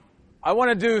I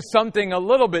want to do something a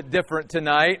little bit different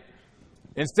tonight.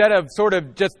 Instead of sort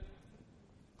of just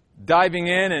diving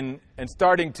in and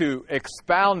starting to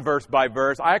expound verse by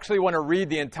verse, I actually want to read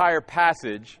the entire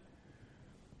passage.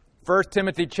 1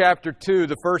 Timothy chapter 2,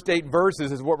 the first 8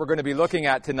 verses is what we're going to be looking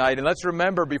at tonight. And let's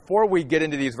remember, before we get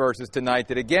into these verses tonight,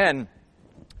 that again,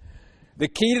 the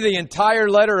key to the entire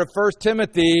letter of 1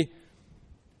 Timothy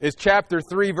is chapter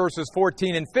 3, verses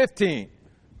 14 and 15,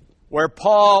 where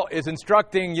Paul is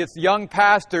instructing this young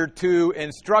pastor to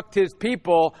instruct his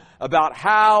people about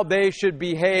how they should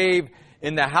behave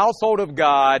in the household of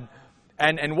God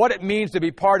and what it means to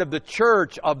be part of the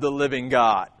church of the living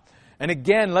God. And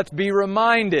again, let's be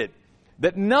reminded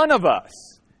that none of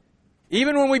us,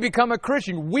 even when we become a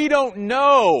Christian, we don't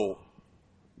know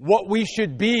what we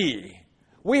should be.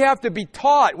 We have to be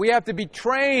taught. We have to be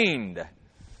trained.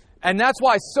 And that's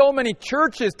why so many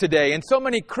churches today and so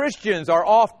many Christians are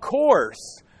off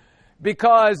course,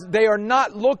 because they are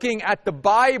not looking at the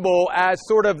Bible as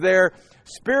sort of their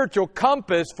spiritual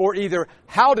compass for either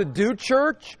how to do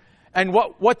church and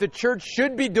what the church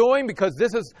should be doing, because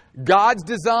this is God's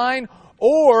design,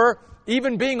 or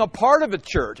even being a part of a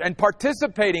church and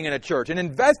participating in a church and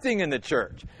investing in the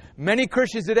church. Many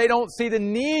Christians today don't see the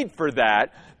need for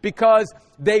that because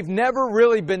they've never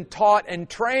really been taught and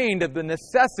trained of the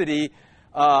necessity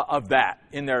of that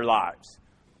in their lives.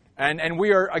 And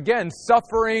we are, again,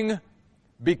 suffering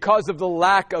because of the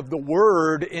lack of the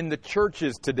Word in the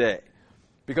churches today,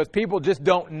 because people just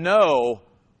don't know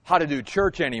how to do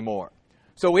church anymore.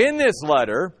 So in this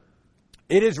letter,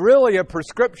 it is really a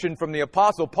prescription from the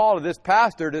Apostle Paul to this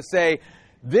pastor to say,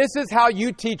 this is how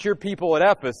you teach your people at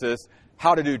Ephesus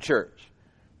how to do church.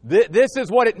 This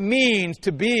is what it means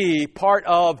to be part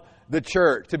of the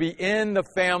church, to be in the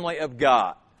family of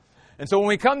God. And so when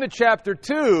we come to chapter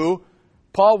 2,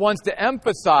 Paul wants to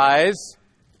emphasize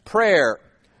prayer.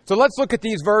 So let's look at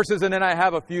these verses, and then I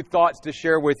have a few thoughts to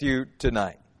share with you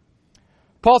tonight.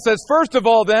 Paul says, first of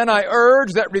all, then, I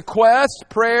urge that requests,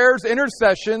 prayers,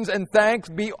 intercessions, and thanks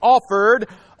be offered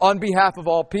on behalf of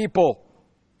all people,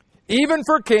 even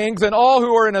for kings and all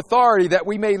who are in authority, that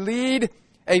we may lead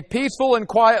a peaceful and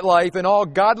quiet life in all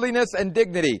godliness and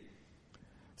dignity.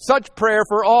 Such prayer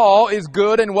for all is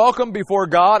good and welcome before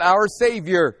God, our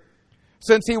Savior,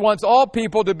 since He wants all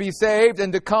people to be saved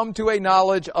and to come to a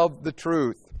knowledge of the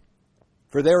truth.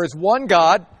 For there is one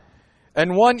God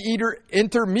and one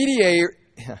intermediary.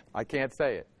 I can't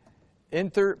say it.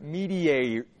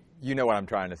 Intermediary. You know what I'm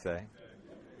trying to say.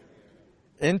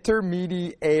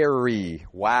 Intermediary.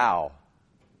 Wow.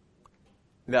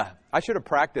 Nah, I should have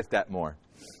practiced that more.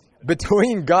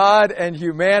 Between God and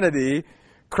humanity,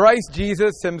 Christ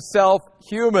Jesus Himself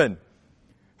human,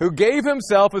 who gave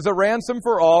Himself as a ransom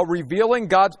for all, revealing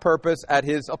God's purpose at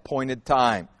His appointed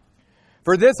time.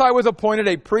 For this I was appointed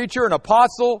a preacher, an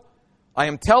apostle. I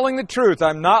am telling the truth,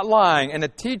 I'm not lying, and a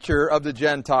teacher of the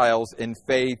Gentiles in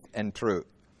faith and truth.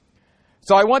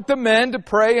 So I want the men to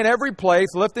pray in every place,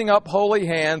 lifting up holy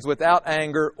hands without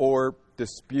anger or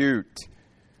dispute.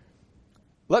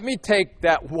 Let me take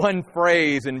that one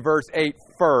phrase in verse 8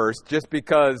 first, just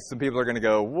because some people are going to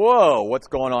go, whoa, what's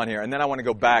going on here? And then I want to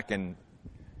go back and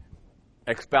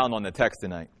expound on the text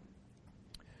tonight.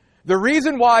 The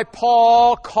reason why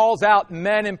Paul calls out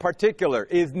men in particular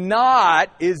is not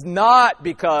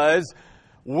because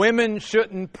women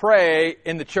shouldn't pray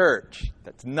in the church.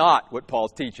 That's not what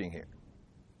Paul's teaching here.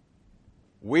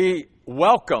 We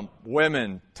welcome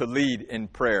women to lead in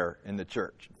prayer in the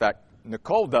church. In fact,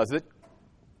 Nicole does it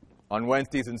on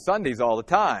Wednesdays and Sundays all the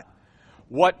time.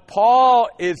 What Paul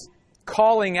is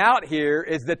calling out here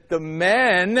is that the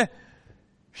men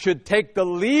should take the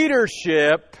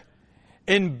leadership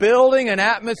in building an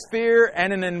atmosphere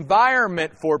and an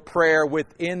environment for prayer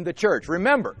within the church.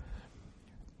 Remember,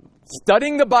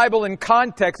 studying the Bible in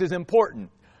context is important.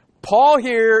 Paul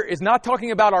here is not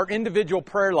talking about our individual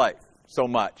prayer life so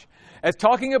much as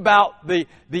talking about the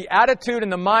attitude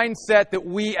and the mindset that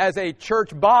we as a church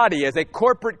body, as a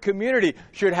corporate community,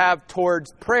 should have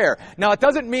towards prayer. Now, it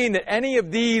doesn't mean that any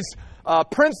of these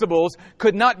principles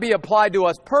could not be applied to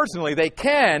us personally. They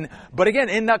can, but again,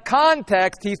 in the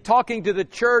context, he's talking to the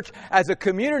church as a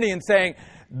community and saying,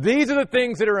 these are the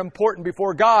things that are important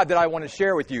before God that I want to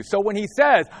share with you. So when he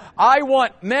says, I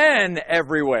want men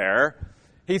everywhere,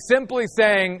 he's simply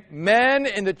saying men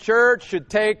in the church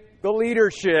should take the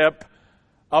leadership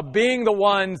of being the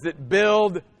ones that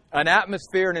build an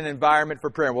atmosphere and an environment for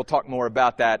prayer. We'll talk more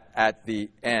about that at the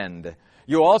end.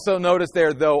 You'll also notice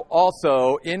there, though,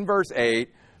 also in verse 8,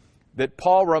 that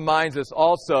Paul reminds us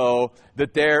also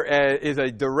that there is a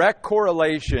direct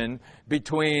correlation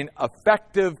between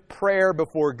effective prayer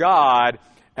before God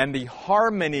and the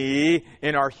harmony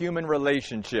in our human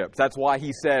relationships. That's why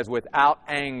he says, without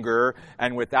anger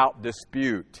and without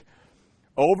dispute.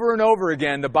 Over and over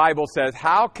again, the Bible says,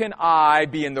 how can I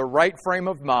be in the right frame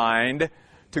of mind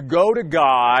to go to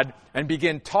God and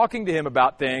begin talking to Him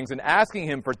about things and asking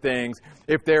Him for things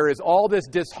if there is all this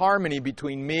disharmony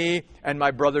between me and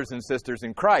my brothers and sisters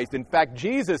in Christ? In fact,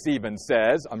 Jesus even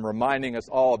says, I'm reminding us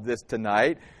all of this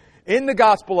tonight, in the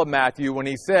Gospel of Matthew when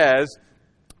He says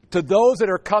to those that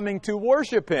are coming to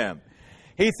worship Him,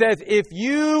 He says, if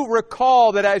you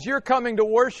recall that as you're coming to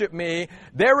worship me,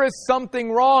 there is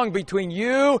something wrong between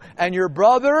you and your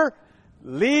brother,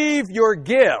 leave your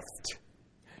gift.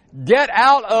 Get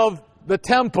out of the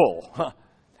temple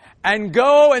and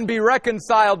go and be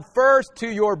reconciled first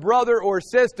to your brother or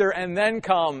sister and then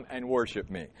come and worship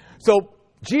me. So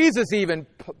Jesus even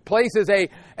places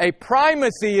a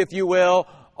primacy, if you will,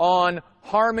 on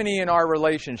harmony in our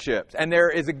relationships. And there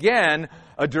is, again,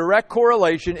 a direct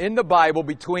correlation in the Bible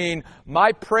between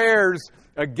my prayers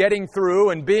getting through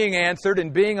and being answered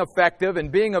and being effective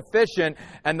and being efficient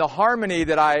and the harmony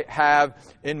that I have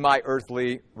in my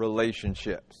earthly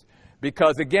relationships.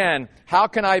 Because again, how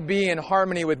can I be in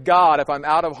harmony with God if I'm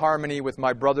out of harmony with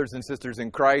my brothers and sisters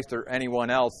in Christ or anyone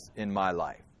else in my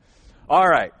life? All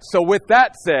right, so with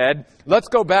that said, let's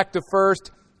go back to 1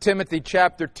 Timothy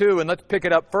chapter 2, and let's pick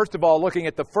it up, first of all, looking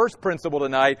at the first principle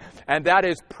tonight, and that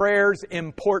is prayer's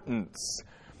importance.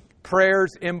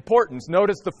 Prayer's importance.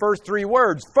 Notice the first three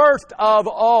words, first of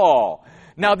all.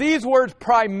 Now, these words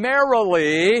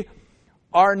primarily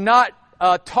are not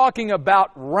talking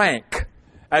about rank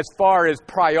as far as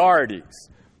priorities,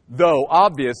 though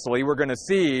obviously we're going to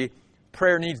see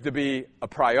prayer needs to be a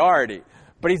priority.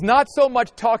 But he's not so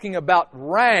much talking about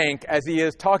rank as he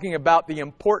is talking about the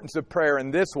importance of prayer in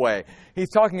this way.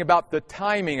 He's talking about the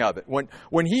timing of it.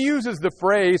 When he uses the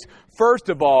phrase, first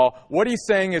of all, what he's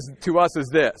saying is to us is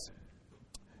this: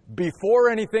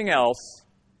 before anything else,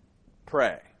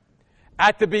 pray.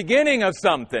 At the beginning of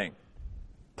something,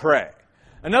 pray.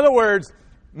 In other words,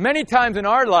 many times in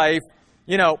our life,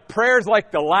 prayer's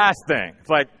like the last thing. It's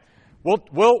like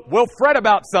we'll fret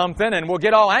about something and we'll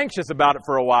get all anxious about it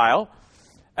for a while.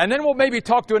 And then we'll maybe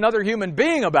talk to another human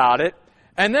being about it.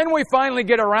 And then we finally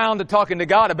get around to talking to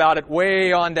God about it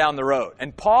way on down the road.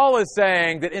 And Paul is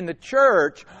saying that in the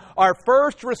church, our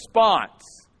first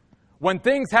response, when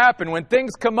things happen, when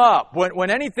things come up, when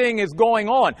anything is going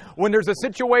on, when there's a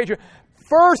situation,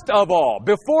 first of all,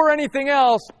 before anything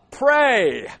else,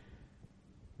 pray.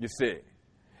 You see,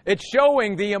 it's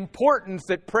showing the importance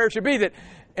that prayer should be, that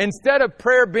instead of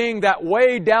prayer being that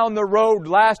way down the road,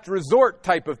 last resort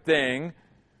type of thing,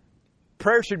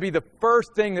 prayer should be the first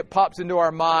thing that pops into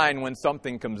our mind when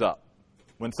something comes up,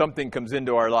 when something comes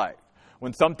into our life,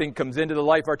 when something comes into the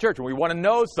life of our church, when we want to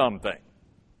know something.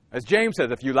 As James says,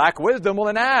 if you lack wisdom, well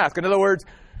then ask. In other words,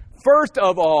 first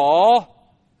of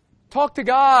all, talk to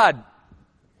God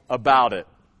about it.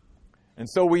 And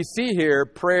so we see here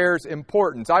prayer's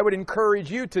importance. I would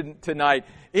encourage you tonight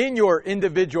in your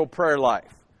individual prayer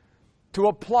life to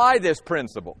apply this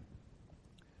principle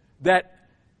that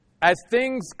as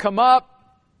things come up,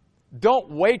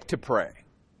 don't wait to pray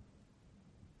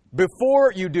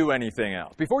before you do anything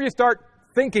else. Before you start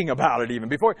thinking about it even.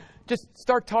 Just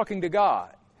start talking to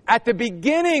God. At the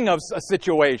beginning of a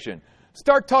situation,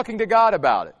 start talking to God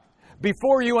about it.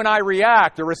 Before you and I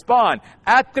react or respond,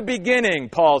 at the beginning,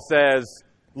 Paul says,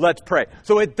 let's pray.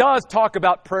 So it does talk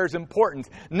about prayer's importance.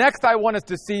 Next, I want us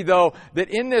to see, though, that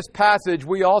in this passage,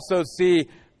 we also see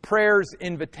prayer's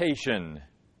invitation.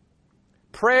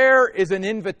 Prayer is an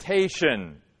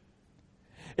invitation.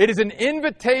 It is an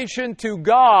invitation to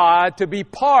God to be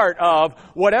part of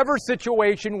whatever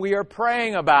situation we are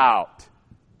praying about.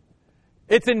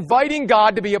 It's inviting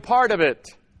God to be a part of it.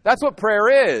 That's what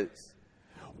prayer is.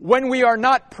 When we are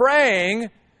not praying,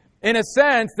 in a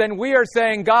sense, then we are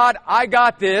saying, God, I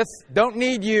got this. Don't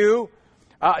need you.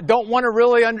 Don't want to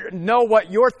really know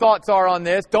what your thoughts are on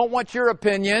this. Don't want your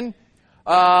opinion.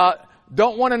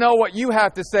 Don't want to know what you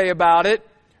have to say about it.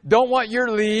 Don't want your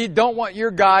lead. Don't want your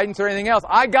guidance or anything else.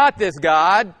 I got this,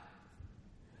 God.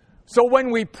 So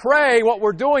when we pray, what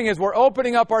we're doing is we're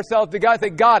opening up ourselves to God. Say,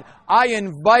 God, I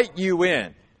invite you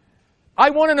in. I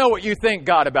want to know what you think,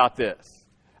 God, about this.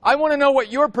 I want to know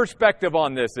what your perspective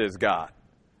on this is, God.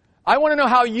 I want to know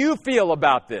how you feel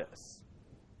about this.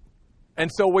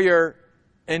 And so we are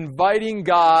inviting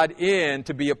God in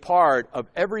to be a part of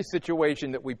every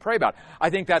situation that we pray about.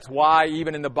 I think that's why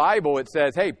even in the Bible it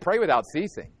says, hey, pray without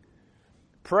ceasing.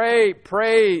 Pray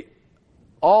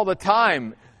all the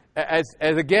time. As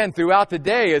again, throughout the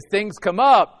day, as things come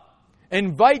up,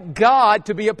 invite God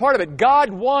to be a part of it. God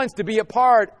wants to be a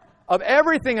part of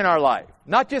everything in our life,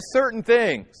 not just certain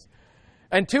things.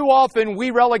 And too often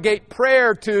we relegate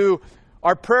prayer to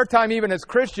our prayer time, even as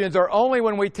Christians, or only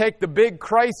when we take the big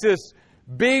crisis,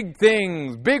 big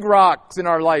things, big rocks in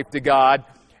our life to God,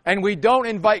 and we don't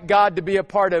invite God to be a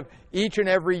part of each and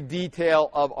every detail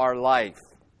of our life.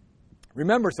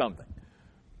 Remember something.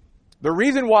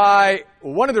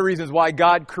 One of the reasons why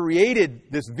God created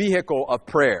this vehicle of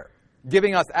prayer,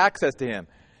 giving us access to Him,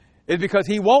 is because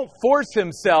He won't force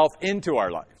Himself into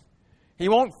our life. He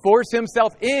won't force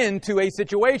Himself into a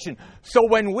situation. So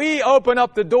when we open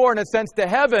up the door, in a sense, to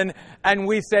heaven, and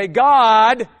we say,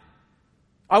 God,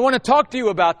 I want to talk to you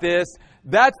about this,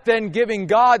 that's then giving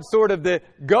God sort of the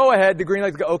go-ahead, the green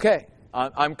light to go, okay,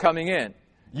 I'm coming in.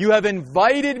 You have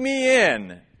invited me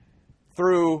in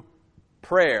through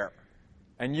prayer,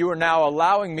 and you are now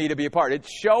allowing me to be a part. It's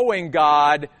showing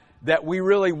God that we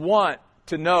really want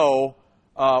to know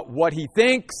what He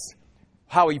thinks,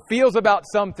 how He feels about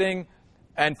something,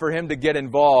 and for Him to get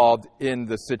involved in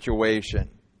the situation.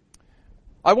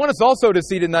 I want us also to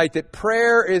see tonight that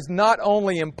prayer is not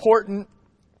only important,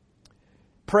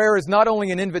 prayer is not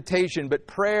only an invitation, but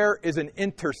prayer is an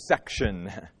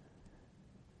intersection.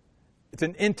 It's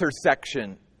an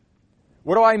intersection.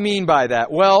 What do I mean by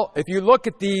that? Well, if you look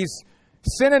at these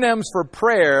synonyms for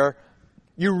prayer,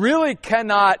 you really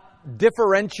cannot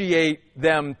differentiate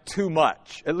them too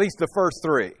much, at least the first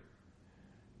three.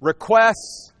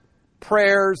 Requests,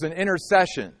 prayers, and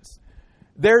intercessions.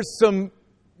 There's some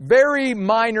very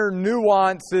minor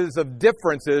nuances of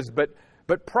differences,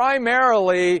 but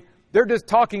primarily they're just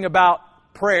talking about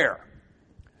prayer.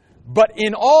 But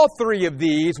in all three of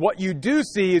these, what you do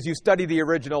see as you study the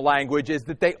original language is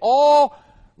that they all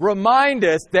remind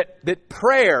us that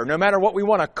prayer, no matter what we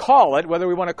want to call it, whether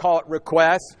we want to call it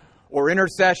request or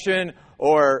intercession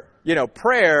or,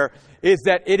 prayer, is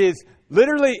that it is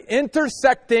literally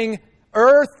intersecting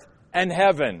earth and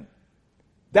heaven.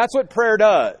 That's what prayer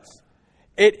does.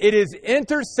 It is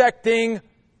intersecting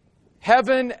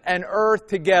heaven and earth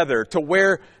together to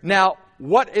where now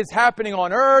what is happening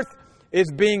on earth is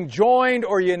being joined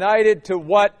or united to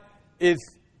what is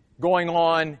going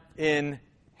on in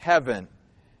heaven.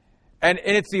 And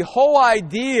it's the whole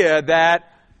idea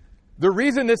that the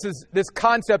reason this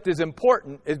concept is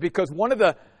important is because one of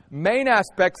the main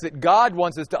aspects that God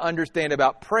wants us to understand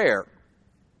about prayer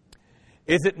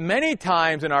is that many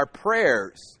times in our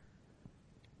prayers,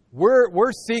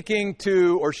 we're seeking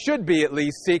to, or should be at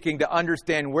least seeking to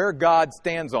understand where God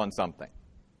stands on something,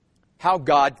 how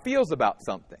God feels about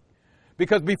something.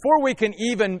 Because before we can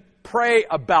even pray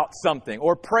about something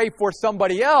or pray for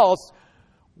somebody else,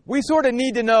 we sort of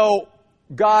need to know,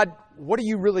 God, what do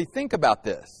you really think about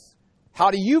this? How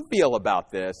do you feel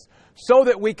about this? So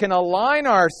that we can align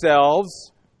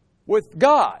ourselves with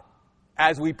God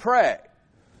as we pray.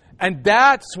 And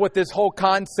that's what this whole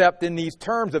concept in these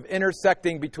terms of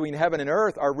intersecting between heaven and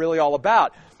earth are really all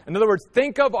about. In other words,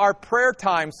 think of our prayer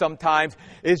time sometimes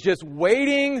as just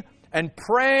waiting and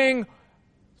praying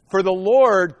for the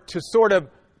Lord to sort of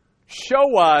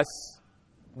show us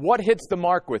what hits the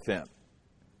mark with Him,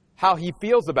 how He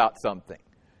feels about something.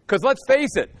 Because let's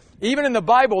face it, even in the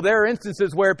Bible, there are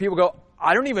instances where people go,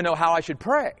 I don't even know how I should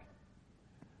pray.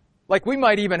 Like we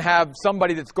might even have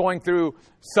somebody that's going through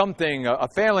something, a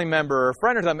family member or a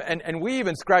friend or something, and we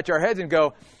even scratch our heads and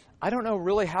go, I don't know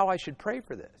really how I should pray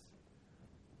for this.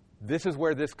 This is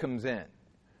where this comes in.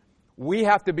 We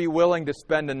have to be willing to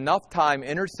spend enough time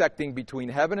intersecting between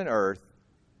heaven and earth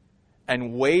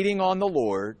and waiting on the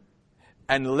Lord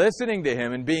and listening to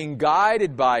Him and being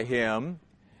guided by Him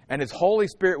and His Holy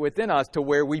Spirit within us to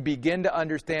where we begin to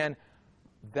understand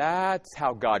that's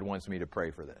how God wants me to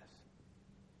pray for this.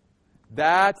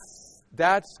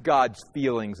 That's God's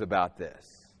feelings about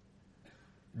this.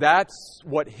 That's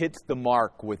what hits the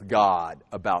mark with God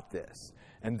about this.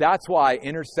 And that's why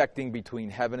intersecting between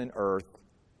heaven and earth.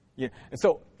 And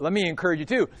so let me encourage you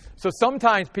too. So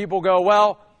sometimes people go,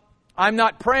 well, I'm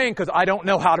not praying because I don't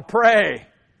know how to pray.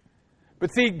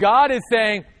 But see, God is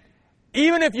saying,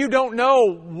 even if you don't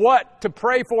know what to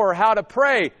pray for or how to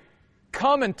pray,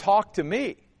 come and talk to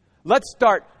me. Let's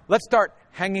start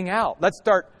hanging out. Let's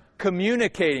start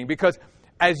communicating, because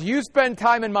as you spend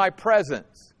time in my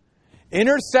presence,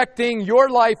 intersecting your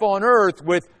life on earth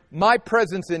with my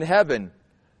presence in heaven,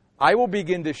 I will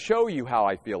begin to show you how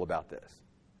I feel about this.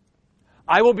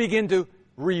 I will begin to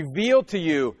reveal to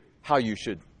you how you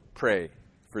should pray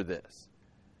for this.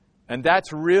 And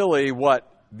that's really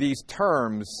what these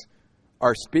terms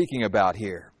are speaking about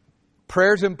here.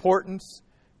 Prayer's importance.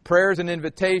 Prayer is an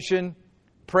invitation.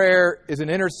 Prayer is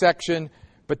an intersection.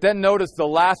 But then notice the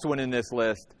last one in this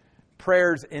list,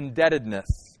 prayer's indebtedness.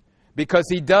 because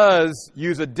he does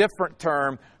use a different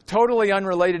term, totally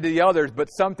unrelated to the others, but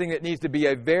something that needs to be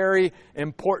a very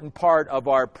important part of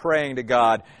our praying to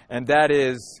God, and that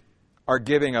is our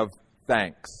giving of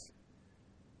thanks.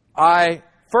 I,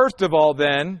 first of all,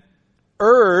 then,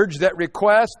 urge that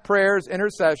requests, prayers,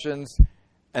 intercessions,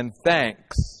 and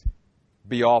thanks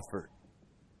be offered.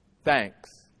 Thanks.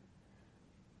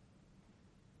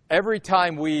 Every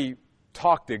time we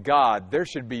talk to God, there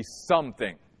should be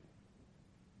something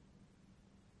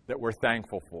that we're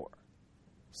thankful for.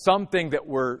 Something that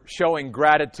we're showing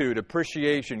gratitude,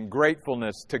 appreciation,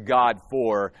 gratefulness to God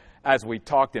for as we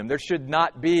talk to Him. There should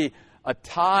not be a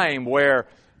time where,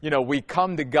 we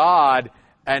come to God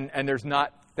and there's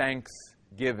not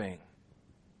thanksgiving.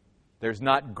 There's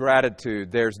not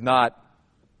gratitude. There's not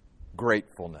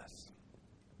gratefulness.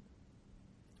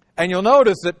 And you'll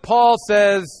notice that Paul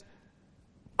says,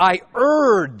 I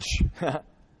urge.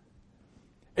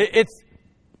 It's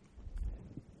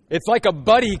like a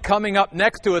buddy coming up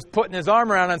next to us, putting his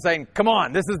arm around and saying, come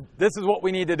on, this is what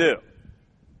we need to do.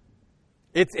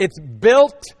 It's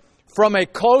built from a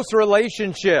close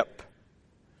relationship,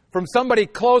 from somebody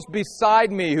close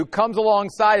beside me who comes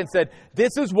alongside and said,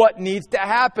 this is what needs to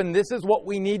happen. This is what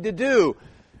we need to do.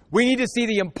 We need to see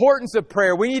the importance of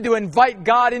prayer. We need to invite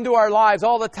God into our lives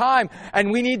all the time. And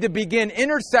we need to begin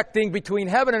intersecting between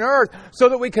heaven and earth so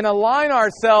that we can align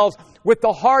ourselves with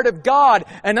the heart of God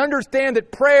and understand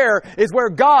that prayer is where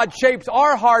God shapes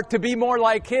our heart to be more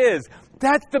like His.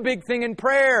 That's the big thing in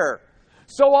prayer.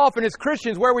 So often as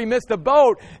Christians, where we miss the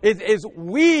boat is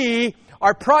we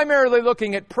are primarily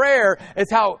looking at prayer as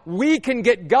how we can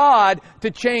get God to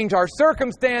change our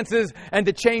circumstances and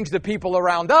to change the people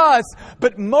around us.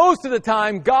 But most of the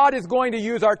time, God is going to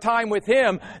use our time with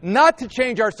Him not to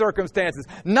change our circumstances,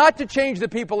 not to change the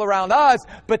people around us,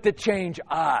 but to change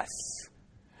us,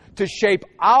 to shape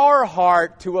our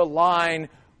heart to align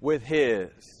with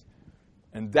His.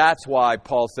 And that's why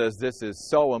Paul says this is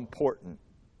so important.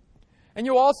 And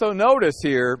you also notice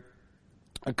here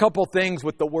a couple things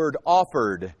with the word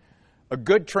offered. A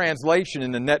good translation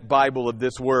in the Net Bible of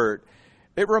this word.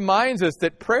 It reminds us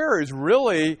that prayer is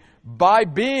really, by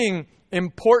being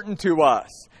important to us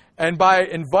and by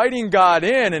inviting God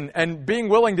in and being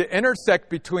willing to intersect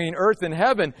between earth and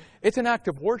heaven, it's an act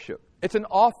of worship. It's an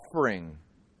offering.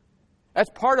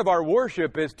 That's part of our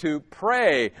worship, is to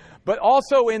pray. But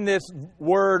also in this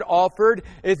word offered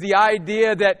is the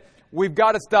idea that we've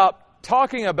got to stop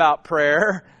talking about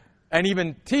prayer and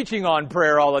even teaching on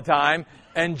prayer all the time,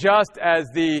 and just as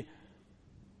the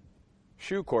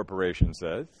Shoe Corporation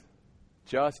says,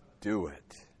 just do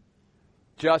it.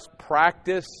 Just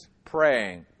practice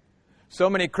praying. So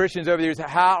many Christians over the years,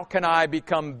 how can I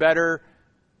become better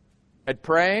at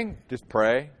praying? Just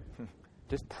pray.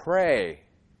 Just pray.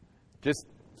 Just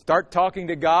start talking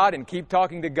to God and keep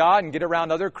talking to God and get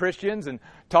around other Christians and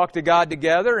talk to God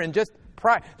together and just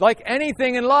like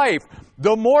anything in life,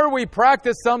 the more we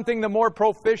practice something, the more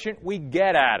proficient we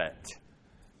get at it.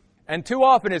 And too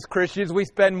often as Christians, we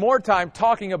spend more time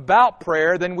talking about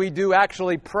prayer than we do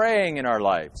actually praying in our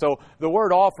life. So the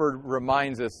word offered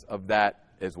reminds us of that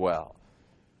as well.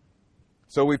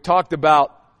 So we've talked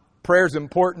about prayer's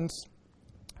importance,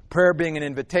 prayer being an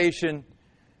invitation,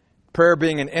 prayer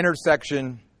being an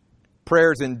intersection,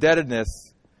 prayer's indebtedness.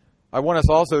 I want us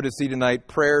also to see tonight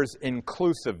prayer's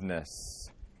inclusiveness.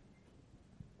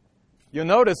 You'll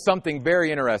notice something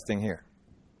very interesting here.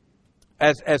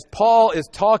 As Paul is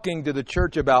talking to the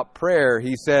church about prayer,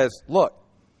 he says, look,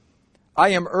 I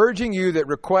am urging you that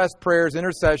requests, prayers,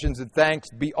 intercessions, and thanks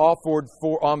be offered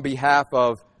on behalf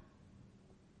of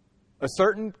a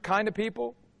certain kind of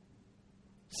people?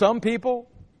 Some people?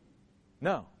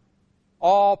 No.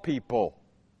 All people.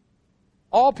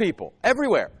 All people.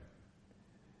 Everywhere.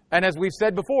 And as we've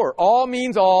said before, all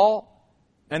means all,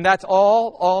 and that's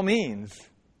all means.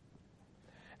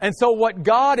 And so what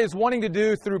God is wanting to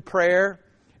do through prayer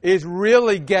is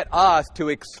really get us to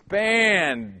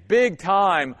expand big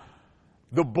time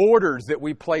the borders that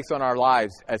we place on our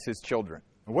lives as His children.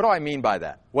 And what do I mean by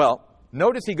that? Well,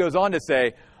 notice he goes on to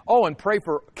say, and pray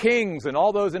for kings and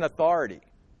all those in authority.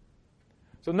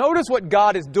 So notice what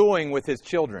God is doing with His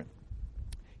children.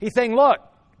 He's saying, look,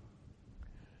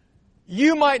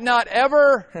 you might not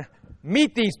ever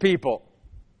meet these people.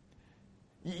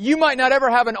 You might not ever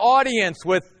have an audience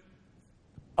with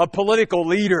a political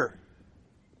leader.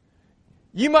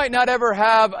 You might not ever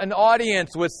have an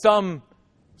audience with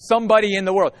somebody in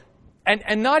the world.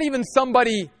 And not even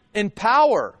somebody in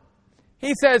power.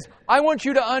 He says, I want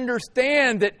you to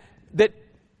understand that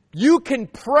You can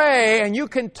pray and you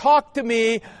can talk to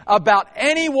me about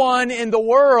anyone in the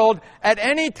world at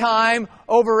any time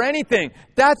over anything.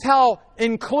 That's how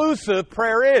inclusive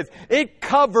prayer is. It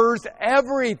covers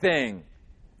everything.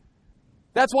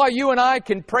 That's why you and I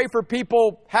can pray for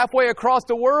people halfway across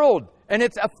the world. And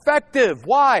it's effective.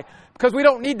 Why? Because we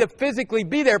don't need to physically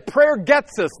be there. Prayer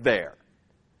gets us there.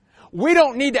 We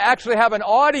don't need to actually have an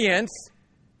audience,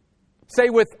 say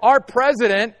with our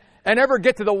president, and ever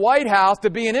get to the White House to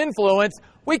be an influence.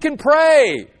 We can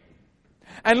pray.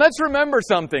 And let's remember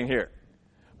something here.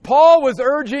 Paul was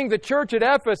urging the church at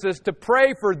Ephesus to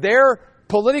pray for their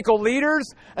political leaders.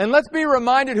 And let's be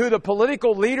reminded who the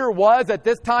political leader was at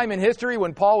this time in history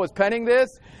when Paul was penning this.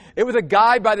 It was a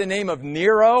guy by the name of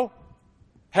Nero,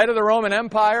 head of the Roman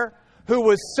Empire, who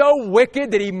was so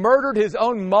wicked that he murdered his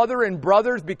own mother and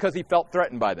brothers because he felt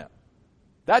threatened by them.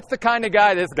 That's the kind of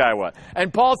guy this guy was.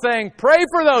 And Paul's saying, pray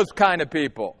for those kind of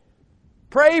people.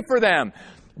 Pray for them.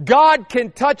 God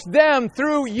can touch them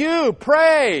through you.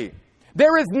 Pray.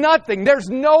 There is nothing, there's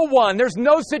no one, there's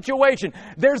no situation,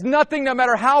 there's nothing, no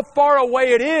matter how far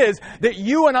away it is, that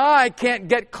you and I can't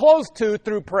get close to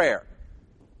through prayer.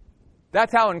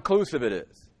 That's how inclusive it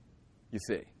is, you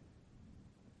see.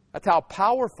 That's how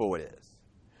powerful it is.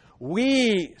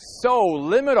 We so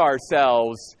limit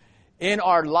ourselves in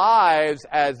our lives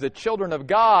as the children of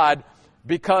God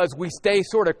because we stay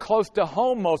sort of close to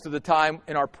home most of the time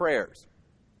in our prayers.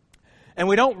 And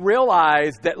we don't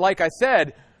realize that, like I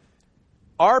said,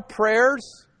 our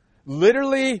prayers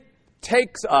literally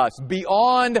takes us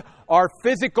beyond our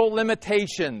physical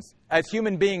limitations as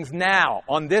human beings now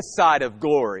on this side of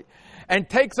glory, and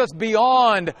takes us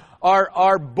beyond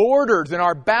our borders and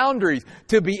our boundaries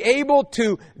to be able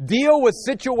to deal with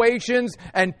situations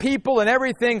and people and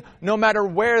everything no matter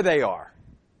where they are.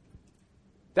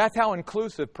 That's how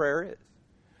inclusive prayer is.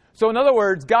 So in other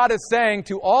words, God is saying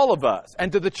to all of us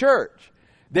and to the church,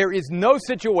 there is no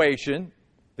situation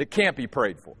that can't be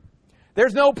prayed for.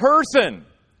 There's no person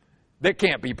that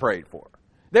can't be prayed for.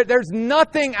 There's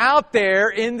nothing out there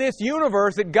in this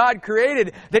universe that God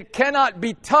created that cannot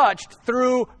be touched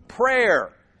through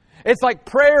prayer. It's like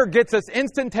prayer gets us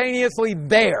instantaneously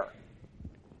there,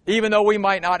 even though we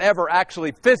might not ever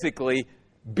actually physically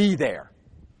be there,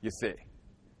 you see.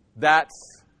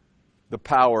 That's the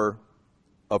power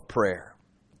of prayer.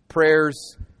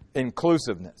 Prayer's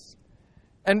inclusiveness.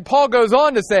 And Paul goes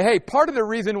on to say, hey, part of the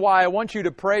reason why I want you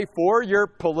to pray for your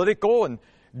political and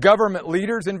government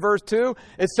leaders in verse 2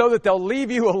 is so that they'll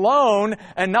leave you alone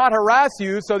and not harass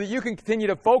you so that you can continue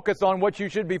to focus on what you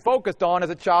should be focused on as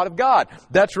a child of God.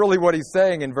 That's really what he's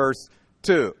saying in verse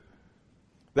 2.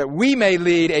 That we may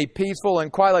lead a peaceful and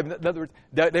quiet life. In other words,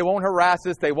 they won't harass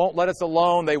us. They won't let us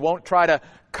alone. They won't try to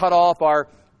cut off our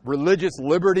religious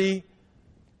liberty.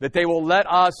 That they will let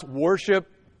us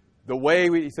worship the way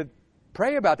he said,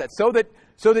 pray about that so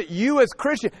that you as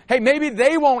Christian, hey, maybe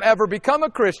they won't ever become a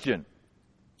Christian,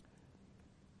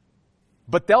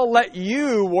 but they'll let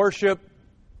you worship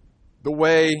the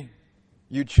way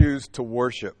you choose to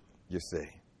worship, you see.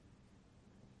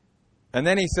 And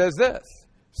then he says this,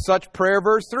 such prayer,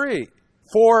 verse 3,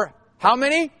 for how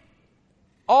many?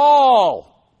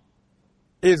 All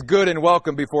is good and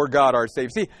welcome before God our Savior.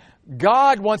 See,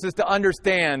 God wants us to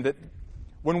understand that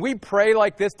when we pray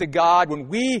like this to God,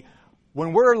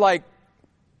 when we're like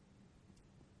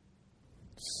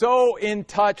so in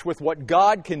touch with what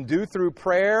God can do through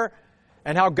prayer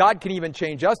and how God can even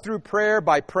change us through prayer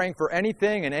by praying for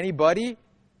anything and anybody,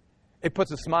 it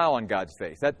puts a smile on God's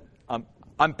face.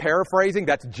 I'm paraphrasing.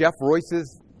 That's Jeff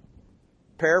Royce's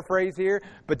paraphrase here,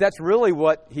 but that's really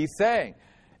what he's saying.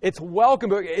 It's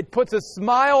welcome. It puts a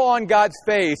smile on God's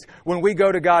face when we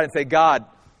go to God and say, God,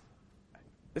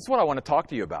 this is what I want to talk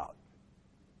to you about.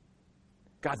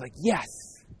 God's like, yes,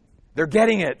 they're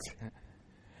getting it.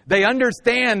 They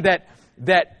understand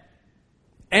that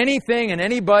anything and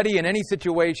anybody in any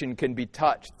situation can be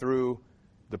touched through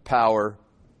the power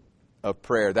of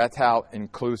prayer. That's how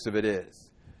inclusive it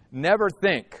is. Never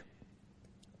think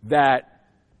that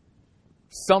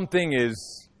something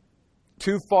is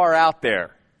too far out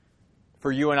there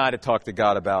for you and I to talk to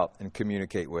God about and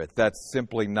communicate with. That's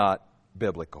simply not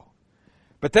biblical.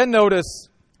 But then notice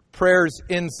prayer's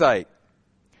insight.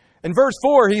 In verse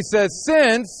 4, he says,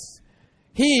 since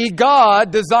He,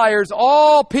 God, desires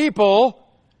all people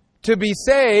to be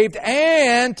saved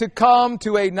and to come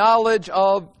to a knowledge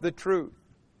of the truth.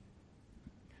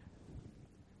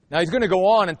 Now, he's going to go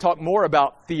on and talk more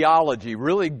about theology,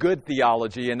 really good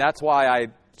theology, and that's why I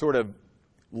sort of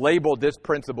labeled this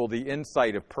principle the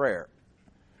insight of prayer.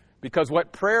 Because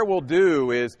what prayer will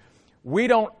do is we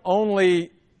don't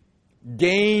only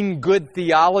gain good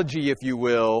theology, if you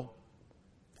will,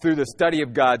 through the study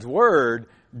of God's Word,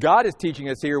 God is teaching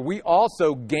us here we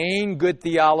also gain good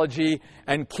theology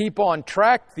and keep on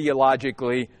track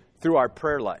theologically through our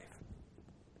prayer life.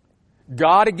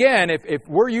 God, again, if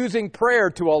we're using prayer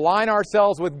to align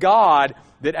ourselves with God,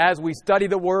 that as we study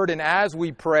the Word and as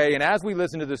we pray and as we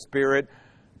listen to the Spirit,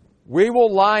 we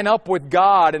will line up with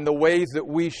God in the ways that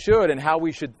we should and how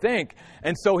we should think.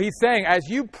 And so He's saying, as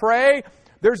you pray,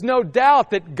 there's no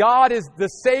doubt that God is the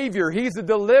Savior. He's the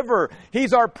deliverer.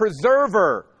 He's our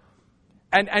preserver.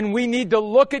 And we need to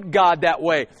look at God that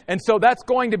way. And so that's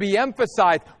going to be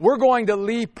emphasized. We're going to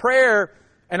leave prayer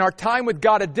and our time with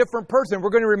God a different person. We're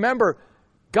going to remember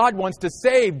God wants to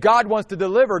save. God wants to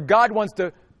deliver. God wants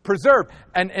to preserve.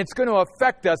 And it's going to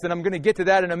affect us, and I'm going to get to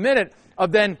that in a minute,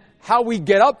 of then how we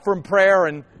get up from prayer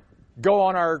and go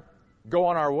on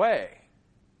our way,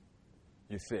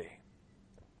 you see.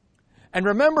 And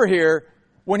remember here,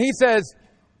 when he says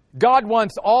God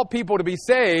wants all people to be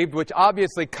saved, which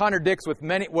obviously contradicts with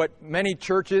what many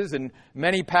churches and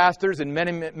many pastors and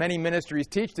many ministries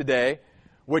teach today,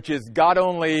 which is God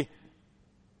only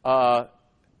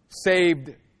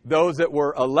saved those that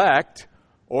were elect,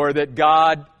 or that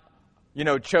God,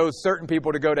 chose certain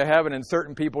people to go to heaven and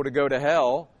certain people to go to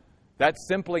hell. That's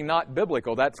simply not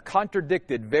biblical. That's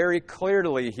contradicted very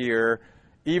clearly here,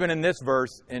 even in this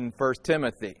verse in 1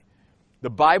 Timothy. The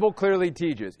Bible clearly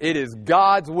teaches it is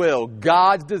God's will,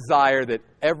 God's desire that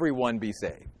everyone be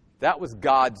saved. That was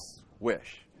God's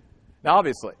wish. Now,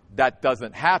 obviously, that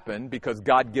doesn't happen because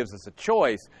God gives us a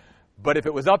choice. But if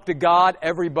it was up to God,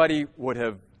 everybody would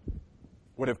have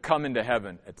come into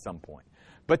heaven at some point.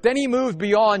 But then he moves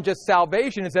beyond just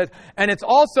salvation and says, and it's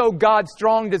also God's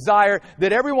strong desire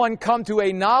that everyone come to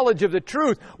a knowledge of the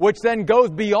truth, which then goes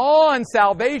beyond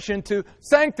salvation to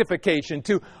sanctification,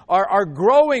 to our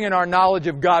growing in our knowledge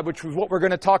of God, which is what we're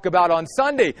going to talk about on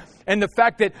Sunday. And the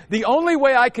fact that the only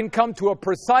way I can come to a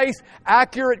precise,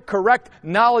 accurate, correct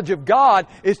knowledge of God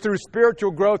is through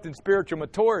spiritual growth and spiritual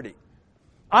maturity.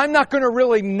 I'm not going to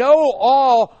really know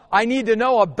all I need to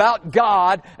know about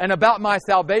God and about my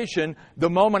salvation the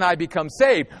moment I become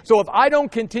saved. So if I don't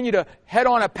continue to head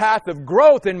on a path of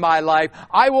growth in my life,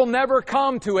 I will never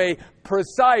come to a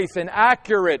precise and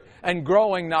accurate and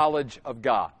growing knowledge of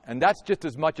God. And that's just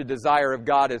as much a desire of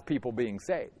God as people being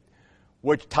saved,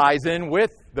 which ties in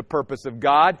with the purpose of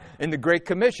God in the Great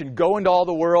Commission. Go into all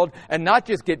the world and not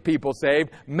just get people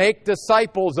saved, make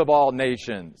disciples of all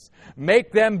nations.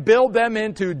 Build them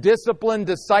into disciplined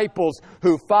disciples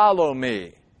who follow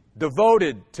me,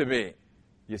 devoted to me,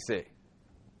 you see.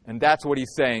 And that's what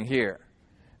he's saying here.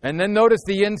 And then notice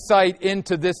the insight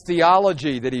into this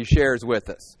theology that he shares with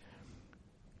us.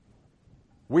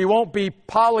 We won't be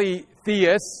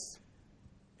polytheists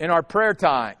in our prayer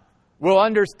time. We'll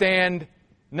understand,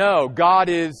 no, God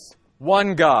is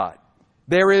one God.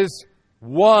 There is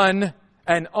one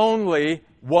and only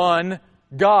one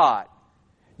God.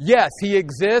 Yes, He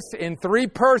exists in three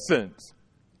persons.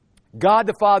 God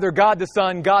the Father, God the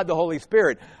Son, God the Holy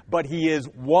Spirit. But He is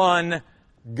one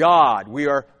God. We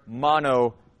are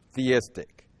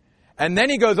monotheistic. And then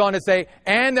he goes on to say,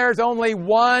 and there's only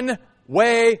one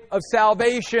way of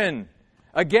salvation.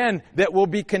 Again, that will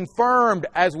be confirmed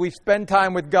as we spend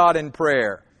time with God in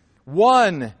prayer.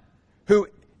 One who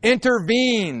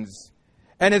intervenes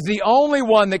and is the only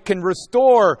one that can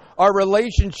restore our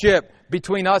relationship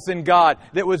between us and God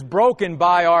that was broken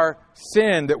by our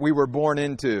sin that we were born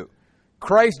into.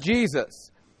 Christ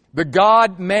Jesus, the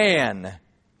God-man,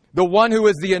 the one who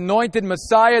is the anointed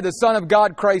Messiah, the Son of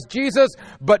God, Christ Jesus,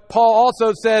 but Paul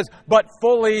also says, but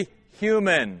fully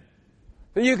human.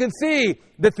 So you can see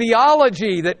the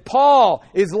theology that Paul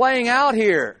is laying out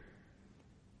here.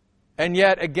 And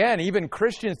yet, again, even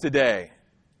Christians today,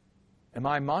 am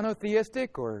I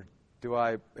monotheistic or they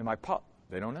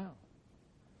don't know.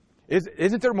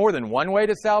 Isn't there more than one way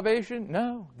to salvation?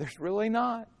 No, there's really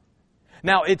not.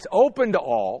 Now, it's open to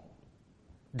all.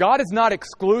 God is not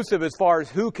exclusive as far as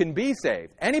who can be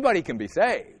saved. Anybody can be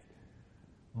saved.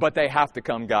 But they have to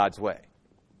come God's way.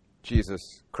 Jesus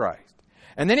Christ.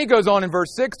 And then he goes on in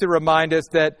verse 6 to remind us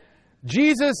that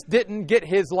Jesus didn't get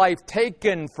His life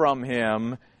taken from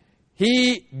Him.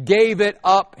 He gave it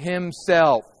up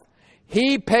Himself.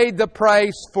 He paid the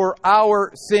price for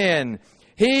our sin.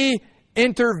 He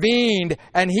intervened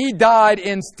and He died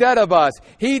instead of us.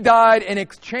 He died in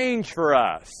exchange for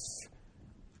us.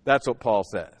 That's what Paul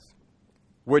says.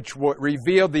 Which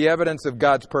revealed the evidence of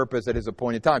God's purpose at His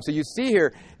appointed time. So you see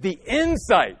here the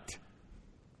insight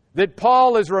that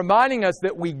Paul is reminding us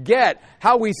that we get,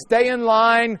 how we stay in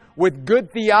line with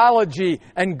good theology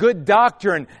and good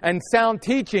doctrine and sound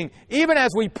teaching, even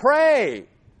as we pray.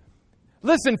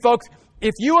 Listen, folks,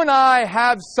 if you and I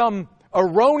have some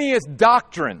erroneous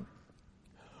doctrine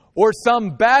or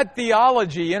some bad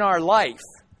theology in our life,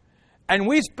 and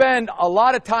we spend a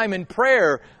lot of time in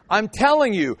prayer, I'm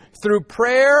telling you, through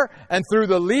prayer and through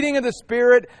the leading of the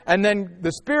Spirit, and then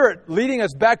the Spirit leading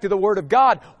us back to the Word of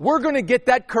God, we're going to get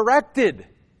that corrected.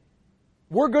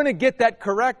 We're going to get that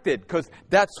corrected, because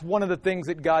that's one of the things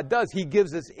that God does. He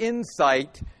gives us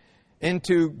insight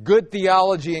into good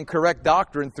theology and correct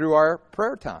doctrine through our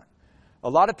prayer time. A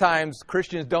lot of times,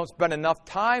 Christians don't spend enough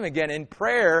time, again, in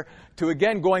prayer to,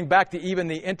 again, going back to even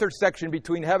the intersection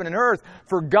between heaven and earth,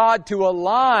 for God to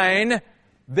align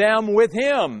them with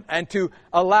Him and to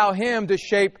allow Him to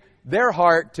shape their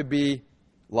heart to be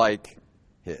like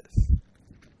His.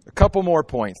 A couple more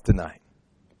points tonight.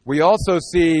 We also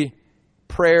see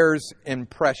prayer's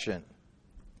impression.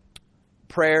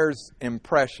 Prayer's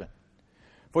impression.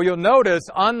 For you'll notice,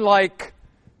 unlike,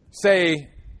 say,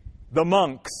 the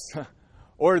monks,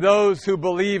 or those who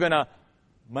believe in a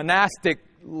monastic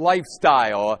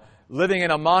lifestyle, living in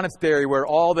a monastery where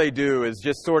all they do is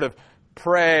just sort of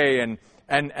pray and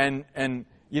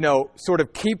sort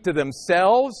of keep to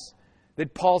themselves,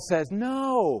 that Paul says,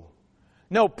 no,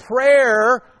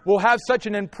 prayer will have such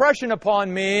an impression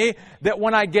upon me that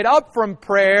when I get up from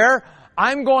prayer,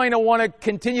 I'm going to want to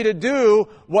continue to do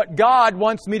what God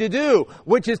wants me to do,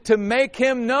 which is to make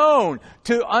Him known,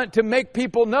 to make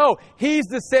people know He's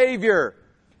the Savior.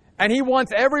 And He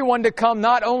wants everyone to come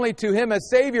not only to Him as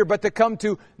Savior, but to come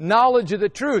to knowledge of the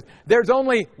truth. There's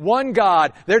only one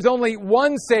God. There's only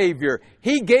one Savior.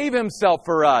 He gave Himself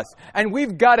for us. And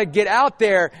we've got to get out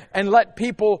there and let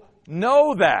people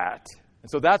know that. And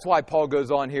so that's why Paul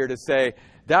goes on here to say,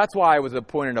 that's why I was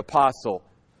appointed apostle.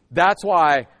 That's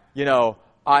why,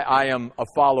 I am a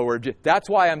follower. That's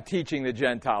why I'm teaching the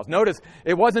Gentiles. Notice,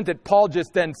 it wasn't that Paul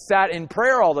just then sat in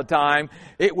prayer all the time.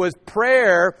 It was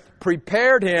prayer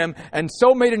prepared him and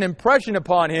so made an impression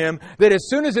upon him that as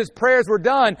soon as his prayers were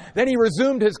done, then he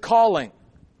resumed his calling.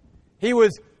 He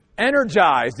was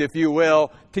energized, if you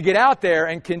will, to get out there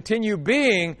and continue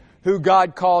being who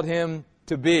God called him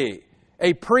to be.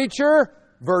 A preacher,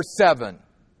 verse 7.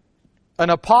 An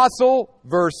apostle,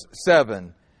 verse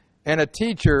 7. And a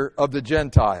teacher of the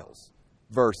Gentiles,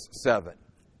 verse 7.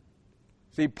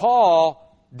 See,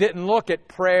 Paul didn't look at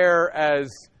prayer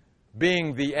as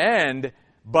being the end,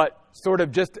 but sort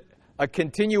of just a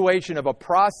continuation of a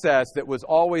process that was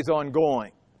always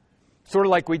ongoing. Sort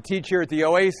of like we teach here at the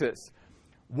Oasis.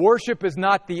 Worship is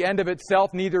not the end of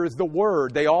itself, neither is the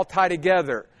Word. They all tie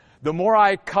together. The more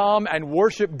I come and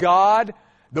worship God,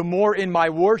 the more in my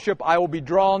worship I will be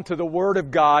drawn to the Word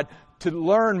of God to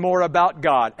learn more about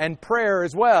God, and prayer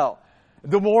as well.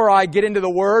 The more I get into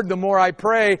the Word, the more I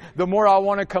pray, the more I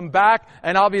want to come back.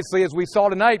 And obviously, as we saw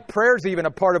tonight, prayer is even a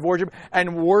part of worship,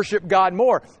 and worship God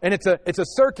more. And it's a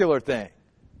circular thing.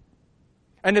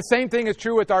 And the same thing is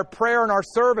true with our prayer and our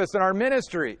service and our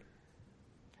ministry.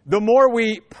 The more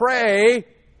we pray,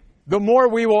 the more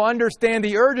we will understand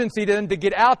the urgency then to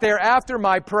get out there after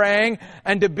my praying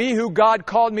and to be who God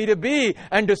called me to be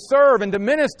and to serve and to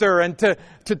minister and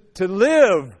to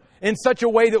live in such a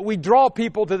way that we draw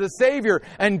people to the Savior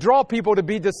and draw people to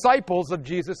be disciples of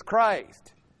Jesus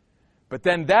Christ. But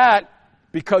then that,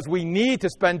 because we need to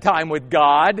spend time with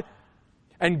God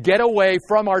and get away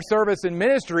from our service and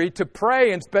ministry to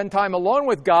pray and spend time alone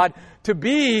with God, to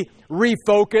be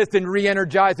refocused and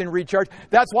re-energized and recharged.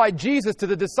 That's why Jesus, to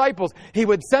the disciples, He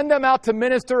would send them out to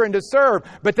minister and to serve.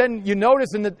 But then you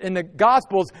notice in the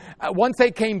Gospels, once they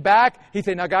came back, He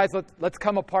said, now guys, let's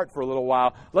come apart for a little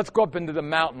while. Let's go up into the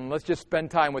mountain. Let's just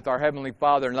spend time with our Heavenly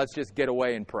Father and let's just get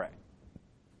away and pray.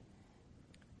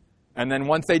 And then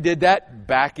once they did that,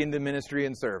 back into ministry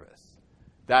and service.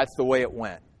 That's the way it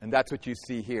went. And that's what you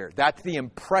see here. That's the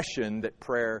impression that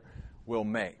prayer will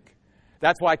make.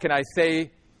 That's why can I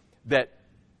say that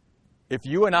if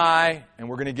you and I, and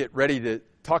we're going to get ready to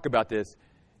talk about this,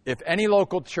 if any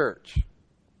local church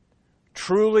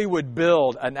truly would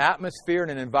build an atmosphere and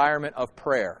an environment of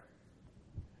prayer,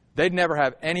 they'd never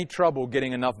have any trouble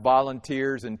getting enough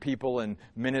volunteers and people in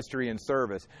ministry and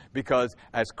service. Because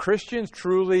as Christians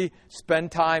truly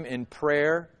spend time in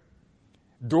prayer,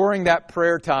 during that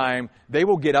prayer time, they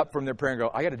will get up from their prayer and go,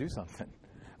 I got to do something.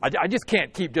 I just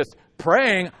can't keep just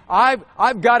praying. I've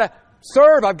got to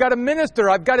serve. I've got to minister.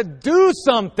 I've got to do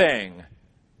something.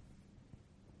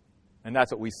 And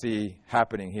that's what we see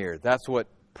happening here. That's what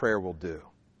prayer will do.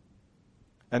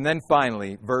 And then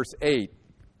finally, verse 8.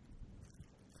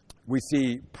 we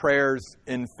see prayer's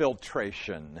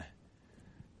infiltration.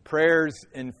 Prayer's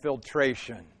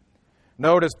infiltration.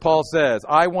 Notice Paul says,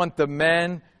 I want the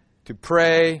men to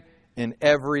pray in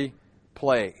every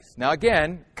place. Now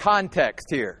again, context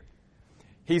here.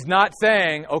 He's not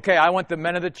saying, okay, I want the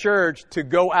men of the church to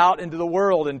go out into the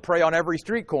world and pray on every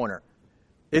street corner.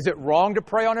 Is it wrong to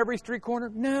pray on every street corner?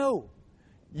 No.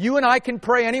 You and I can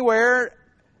pray anywhere,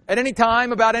 at any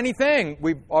time, about anything.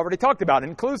 We've already talked about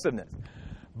inclusiveness.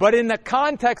 But in the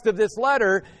context of this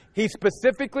letter, he's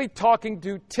specifically talking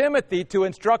to Timothy to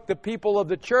instruct the people of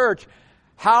the church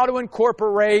how to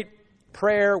incorporate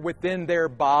prayer within their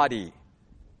body.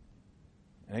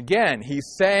 And again,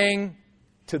 he's saying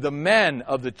to the men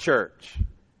of the church,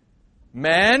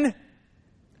 men,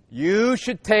 you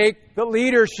should take the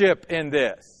leadership in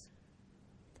this.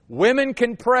 Women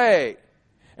can pray,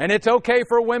 and it's okay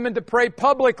for women to pray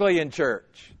publicly in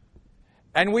church.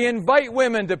 And we invite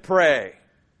women to pray.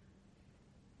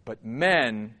 But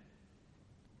men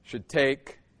should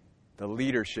take the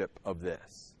leadership of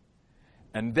this.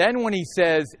 And then when he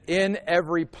says, in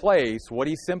every place, what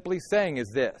he's simply saying is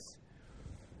this: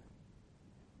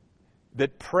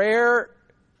 that prayer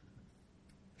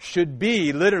should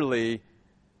be literally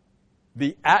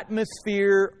the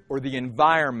atmosphere or the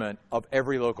environment of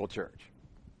every local church.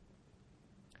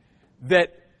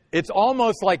 That it's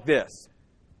almost like this.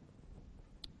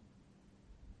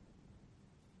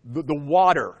 The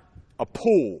water, a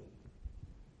pool.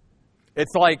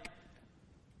 It's like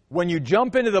when you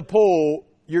jump into the pool,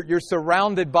 you're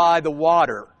surrounded by the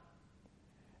water.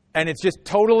 And it's just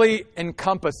totally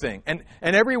encompassing. And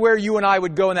everywhere you and I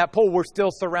would go in that pool, we're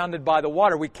still surrounded by the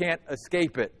water. We can't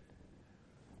escape it.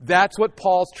 That's what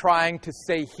Paul's trying to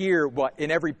say here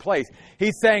in every place.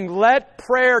 He's saying, let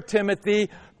prayer, Timothy,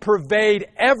 pervade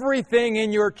everything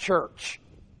in your church.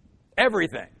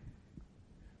 Everything.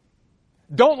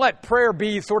 Don't let prayer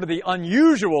be sort of the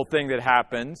unusual thing that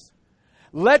happens.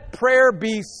 Let prayer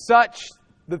be such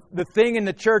the thing in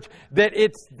the church that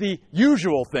it's the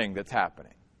usual thing that's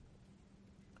happening.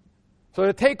 So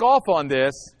to take off on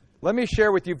this, let me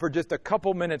share with you for just a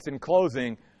couple minutes in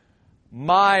closing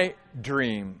my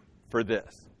dream for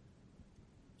this.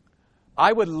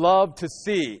 I would love to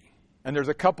see, and there's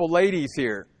a couple ladies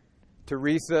here,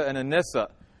 Teresa and Anissa,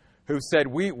 who said,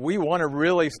 we want to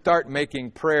really start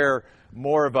making prayer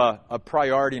more of a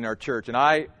priority in our church. And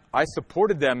I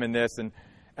supported them in this,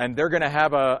 and they're going to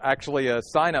have actually a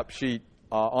sign-up sheet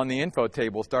on the info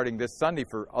table starting this Sunday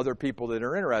for other people that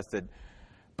are interested.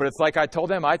 But it's like I told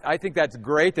them, I think that's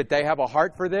great that they have a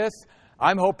heart for this.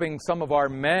 I'm hoping some of our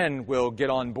men will get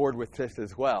on board with this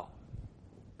as well.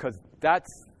 Because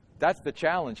that's the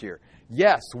challenge here.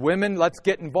 Yes, women, let's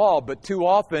get involved. But too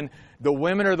often, the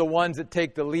women are the ones that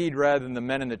take the lead rather than the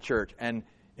men in the church. And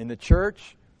in the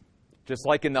church, just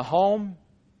like in the home,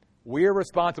 we are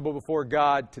responsible before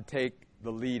God to take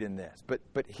the lead in this.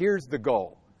 But here's the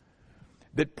goal.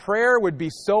 That prayer would be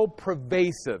so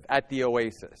pervasive at the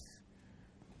Oasis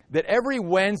that every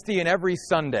Wednesday and every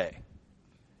Sunday,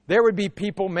 there would be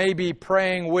people maybe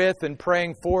praying with and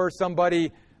praying for somebody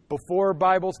before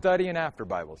Bible study and after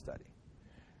Bible study.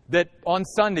 That on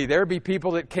Sunday, there would be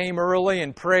people that came early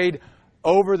and prayed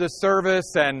over the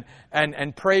service and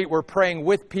were praying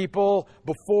with people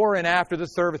before and after the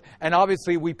service. And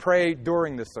obviously, we pray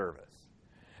during the service.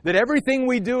 That everything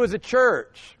we do as a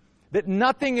church, that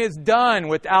nothing is done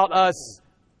without us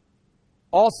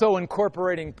also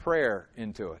incorporating prayer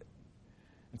into it.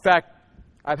 In fact,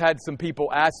 I've had some people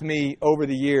ask me over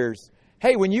the years,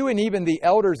 hey, when you and even the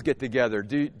elders get together,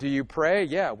 do you pray?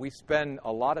 Yeah, we spend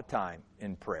a lot of time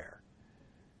in prayer.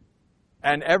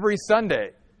 And every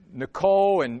Sunday,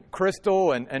 Nicole and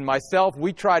Crystal and myself,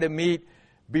 we try to meet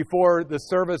before the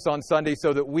service on Sunday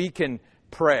so that we can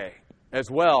pray as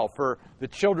well for the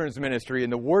children's ministry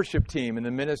and the worship team and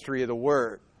the ministry of the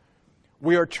Word.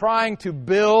 We are trying to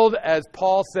build, as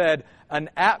Paul said,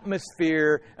 an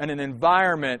atmosphere and an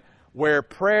environment where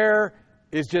prayer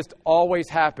is just always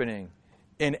happening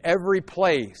in every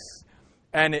place.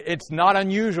 And it's not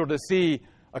unusual to see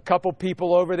a couple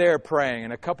people over there praying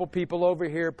and a couple people over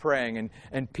here praying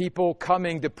and people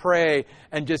coming to pray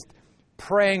and just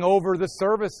praying over the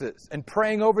services and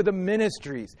praying over the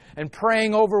ministries and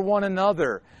praying over one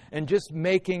another and just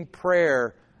making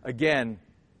prayer, again,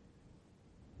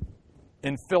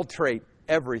 infiltrate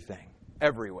everything,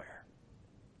 everywhere.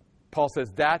 Paul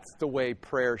says that's the way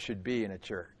prayer should be in a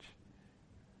church.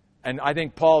 And I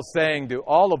think Paul's saying to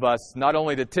all of us, not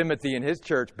only to Timothy and his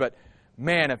church, but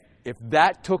man, if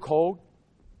that took hold,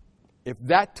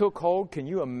 can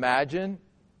you imagine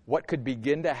what could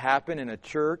begin to happen in a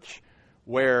church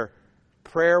where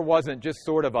prayer wasn't just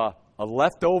sort of a a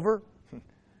leftover,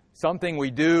 something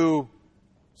we do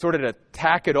sort of to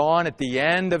tack it on at the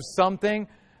end of something,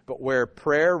 but where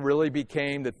prayer really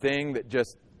became the thing that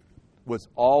just was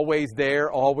always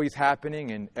there, always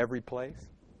happening in every place.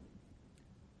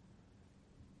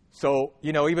 So,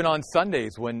 even on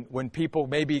Sundays when people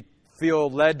maybe feel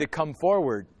led to come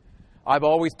forward, I've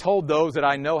always told those that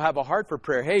I know have a heart for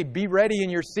prayer, hey, be ready in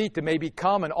your seat to maybe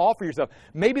come and offer yourself.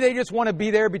 Maybe they just want to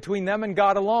be there between them and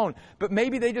God alone, but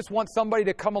maybe they just want somebody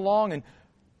to come along and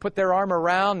put their arm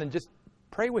around and just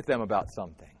pray with them about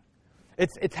something.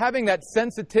 It's having that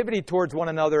sensitivity towards one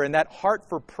another and that heart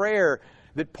for prayer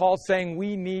that Paul's saying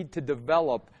we need to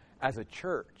develop as a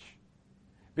church.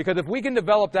 Because if we can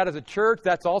develop that as a church,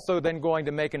 that's also then going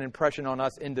to make an impression on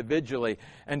us individually.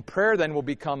 And prayer then will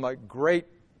become a great,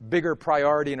 bigger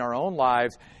priority in our own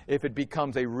lives if it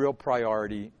becomes a real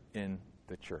priority in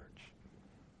the church.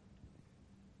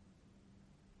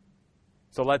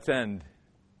 So let's end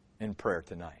in prayer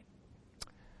tonight.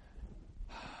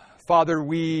 Father,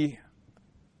 we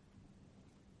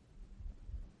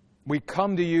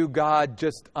come to you, God,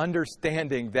 just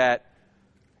understanding that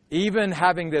even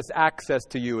having this access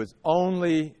to you is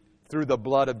only through the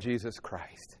blood of Jesus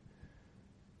Christ.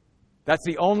 That's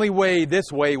the only way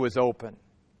this way was open.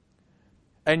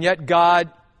 And yet, God,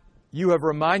 you have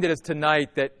reminded us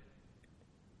tonight that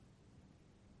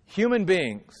human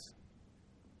beings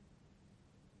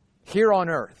here on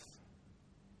earth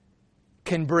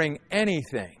can bring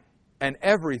anything and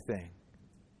everything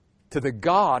to the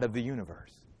God of the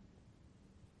universe.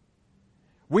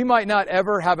 We might not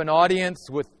ever have an audience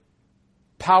with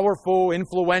powerful,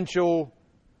 influential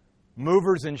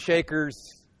movers and shakers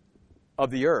of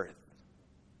the earth,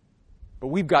 but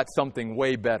we've got something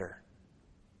way better.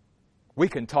 We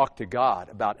can talk to God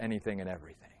about anything and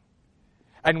everything.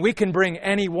 And we can bring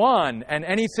anyone and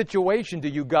any situation to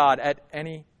you, God, at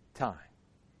any time.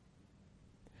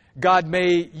 God,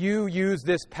 may you use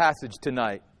this passage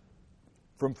tonight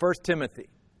from 1 Timothy,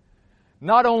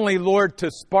 not only, Lord,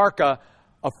 to spark a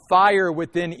fire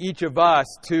within each of us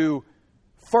to,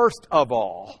 first of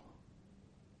all,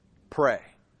 pray.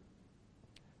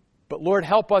 But Lord,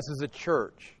 help us as a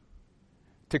church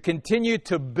to continue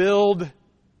to build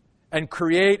and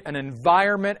create an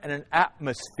environment and an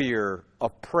atmosphere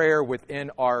of prayer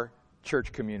within our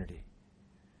church community,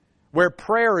 where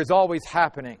prayer is always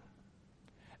happening,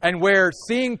 and where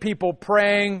seeing people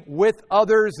praying with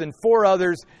others and for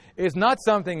others is not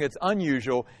something that's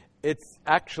unusual, it's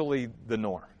actually the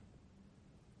norm.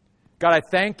 God, I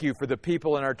thank you for the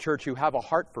people in our church who have a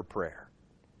heart for prayer.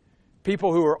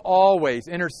 People who are always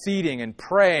interceding and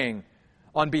praying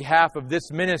on behalf of this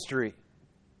ministry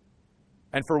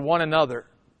and for one another.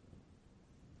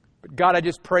 But God, I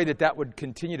just pray that that would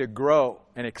continue to grow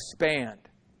and expand.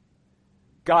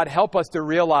 God, help us to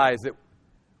realize that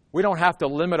we don't have to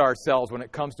limit ourselves when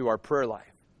it comes to our prayer life.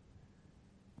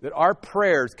 That our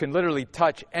prayers can literally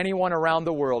touch anyone around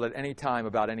the world at any time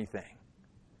about anything.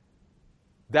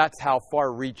 That's how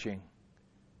far-reaching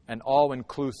and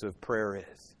all-inclusive prayer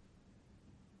is.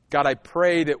 God, I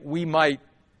pray that we might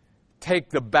take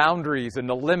the boundaries and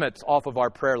the limits off of our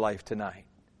prayer life tonight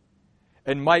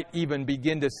and might even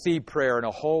begin to see prayer in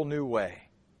a whole new way.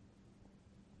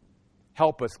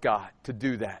 Help us, God, to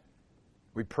do that.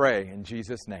 We pray in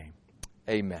Jesus' name.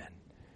 Amen.